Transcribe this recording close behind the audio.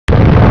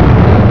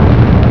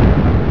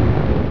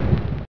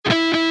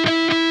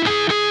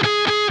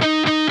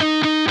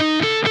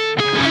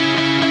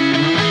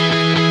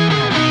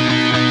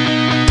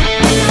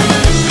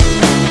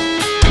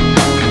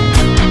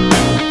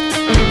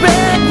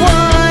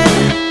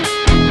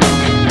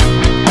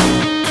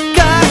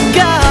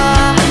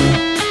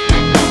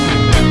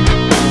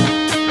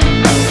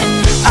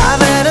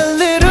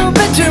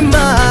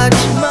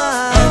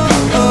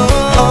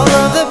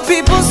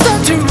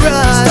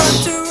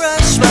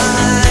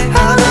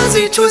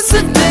beach with the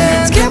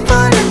dance. Can't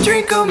find a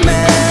drink, oh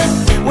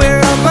man. Where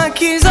are my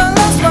keys? I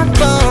lost my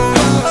phone.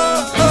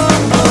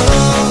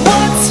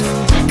 What's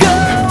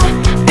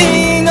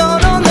going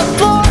on the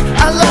floor?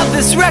 I love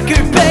this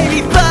record, baby,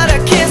 but I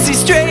can't see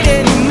straight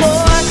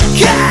anymore.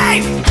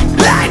 Can't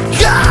let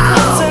go.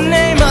 What's the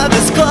name of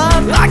this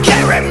club? I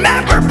can't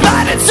remember,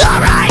 but it's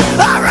alright,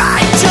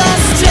 alright.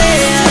 Just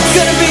dance,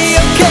 gonna be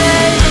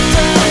okay.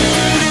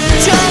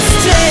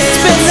 Just dance,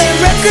 spin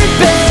that record,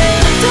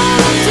 babe.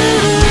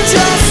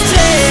 Just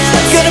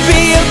dance, gonna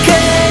be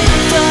okay.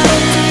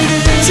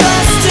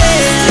 Just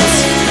dance.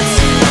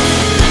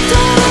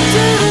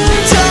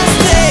 Just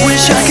dance.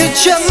 Wish I could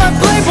shut my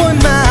Playboy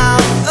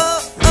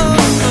mouth.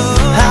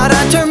 How'd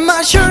I turn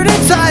my shirt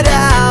inside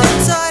out?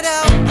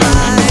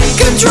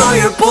 Control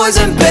your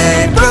poison,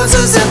 babe.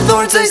 Roses and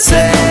thorns, they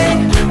say.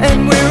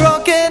 And we're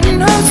all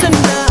getting home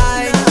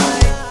tonight.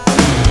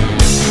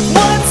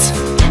 What's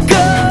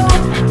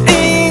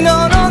going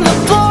on the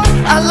floor?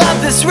 I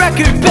love this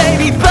record,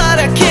 baby, but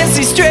I can't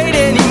see straight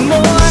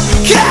anymore.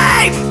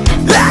 Can't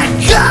let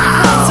go.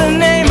 What's the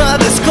name of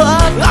this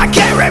club? I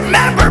can't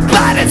remember,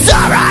 but it's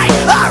alright,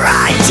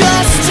 alright.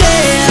 Just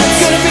dance,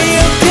 gonna be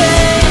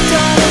okay.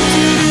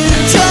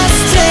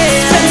 Just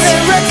dance, spin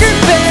that record,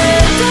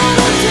 babe.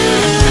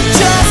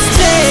 Just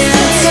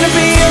dance, gonna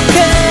be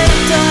okay.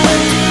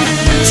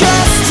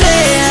 Just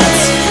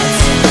dance.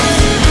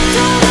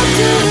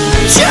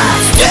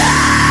 Just dance.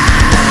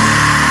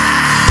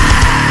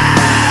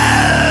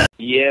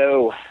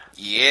 Yo.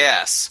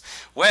 Yes.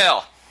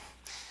 Well,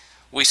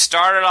 we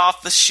started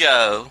off the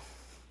show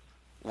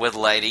with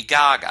Lady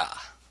Gaga,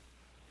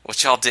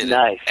 which y'all did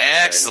Nice. an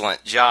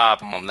excellent job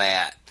on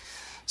that.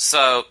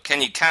 So,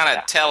 can you kind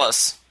of tell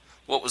us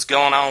what was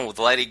going on with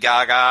Lady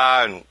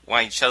Gaga and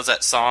why you chose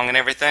that song and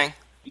everything?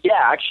 Yeah,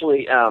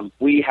 actually,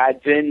 we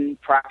had been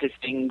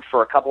practicing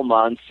for a couple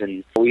months,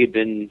 and we had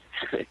been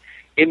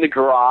in the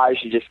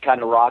garage and just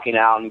kind of rocking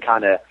out and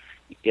kind of,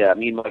 yeah,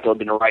 me and Michael had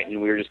been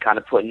writing. We were just kind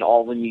of putting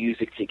all the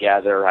music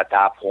together at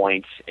that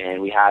point, and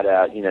we had,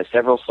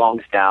 several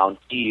songs down.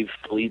 Steve,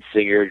 the lead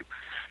singer,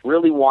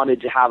 really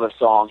wanted to have a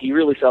song. He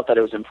really felt that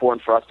it was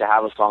important for us to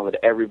have a song that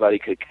everybody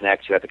could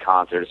connect to at the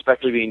concert,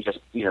 especially being just,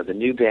 the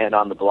new band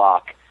on the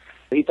block.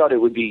 He thought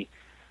it would be,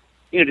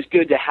 just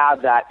good to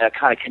have that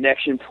kind of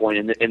connection point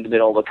in the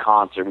middle of the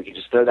concert. We could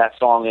just throw that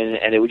song in,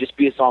 and it would just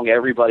be a song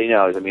everybody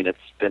knows. I mean, it's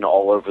been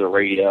all over the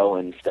radio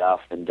and stuff.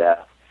 And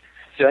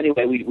so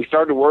anyway, we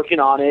started working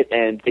on it,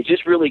 and it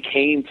just really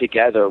came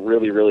together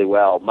really, really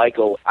well.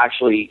 Michael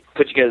actually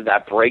put together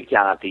that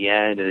breakdown at the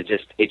end, and it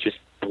just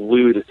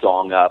blew the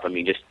song up. I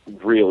mean, just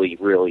really,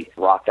 really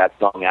rocked that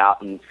song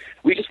out. And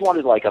we just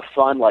wanted like a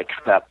fun, like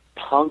kind of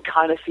punk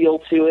kind of feel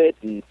to it.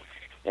 And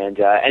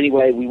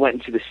anyway, we went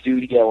into the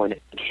studio, and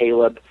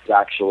Caleb is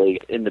actually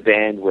in the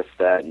band with,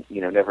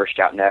 Never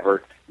Shout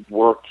Never,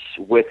 worked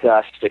with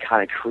us to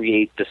kind of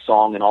create the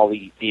song and all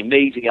the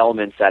amazing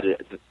elements that's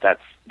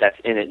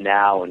in it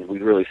now. And we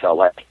really felt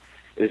like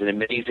it was an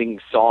amazing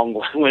song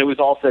when it was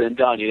all said and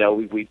done. There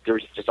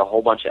was just a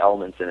whole bunch of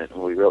elements in it,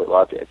 and we really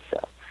loved it.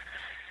 So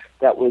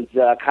that was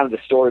kind of the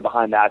story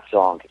behind that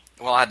song.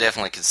 Well, I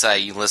definitely could say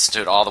you listened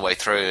to it all the way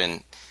through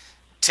and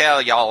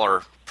tell y'all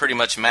are pretty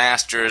much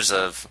masters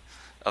of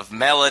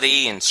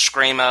melody and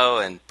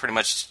screamo and pretty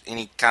much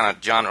any kind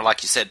of genre,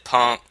 like you said,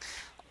 punk,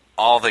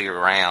 all the year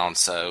round.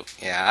 So,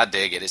 yeah, I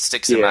dig it. It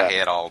sticks in my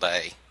head all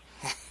day.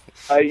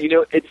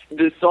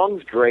 The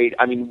song's great.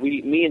 I mean,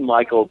 me and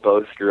Michael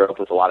both grew up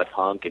with a lot of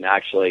punk, and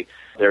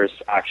there's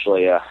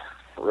actually a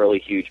really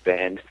huge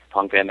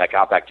punk band that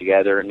got back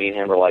together, and me and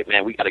him were like,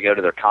 man, we got to go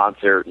to their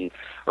concert,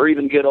 or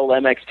even good old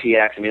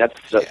MXPX. I mean, that's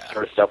the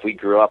sort of stuff we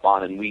grew up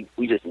on, and we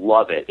just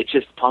love it. It's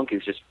just, punk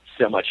is just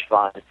so much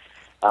fun.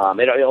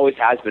 It always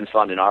has been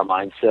fun in our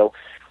minds, so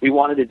we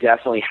wanted to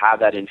definitely have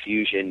that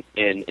infusion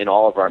in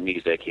all of our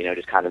music,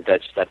 just kind of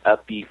that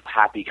upbeat,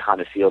 happy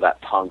kind of feel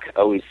that punk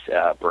always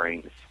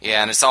brings.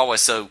 Yeah, and it's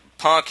always so,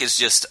 punk is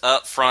just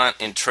upfront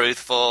and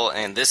truthful,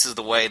 and this is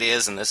the way it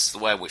is, and this is the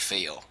way we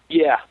feel.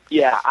 Yeah,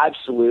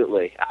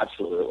 absolutely.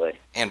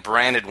 And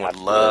Brandon would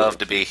love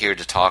to be here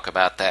to talk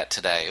about that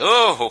today.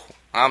 Oh,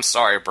 I'm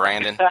sorry,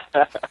 Brandon,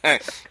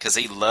 because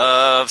he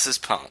loves his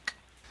punk.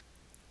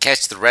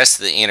 Catch the rest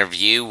of the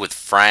interview with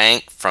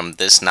Frank from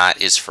This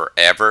Night Is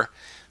Forever,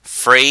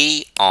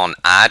 free on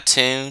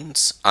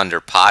iTunes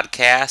under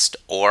podcast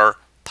or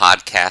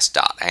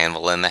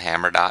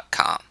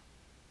podcast.anvilinthehammer.com.